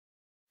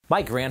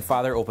My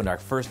grandfather opened our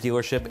first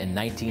dealership in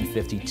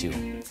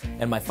 1952,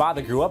 and my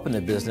father grew up in the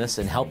business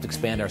and helped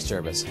expand our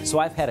service, so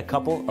I've had a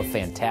couple of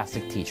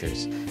fantastic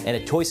teachers. And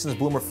at Toyson's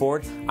Bloomer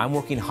Ford, I'm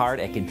working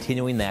hard at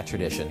continuing that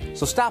tradition.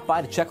 So stop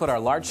by to check out our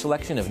large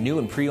selection of new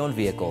and pre-owned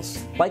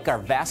vehicles, like our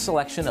vast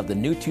selection of the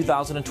new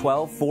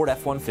 2012 Ford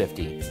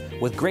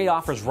F-150. With great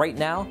offers right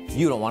now,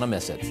 you don't want to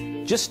miss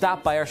it. Just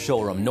stop by our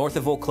showroom north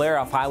of Eau Claire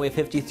off Highway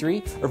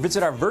 53 or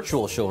visit our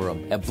virtual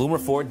showroom at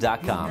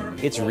bloomerford.com.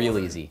 It's real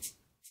easy.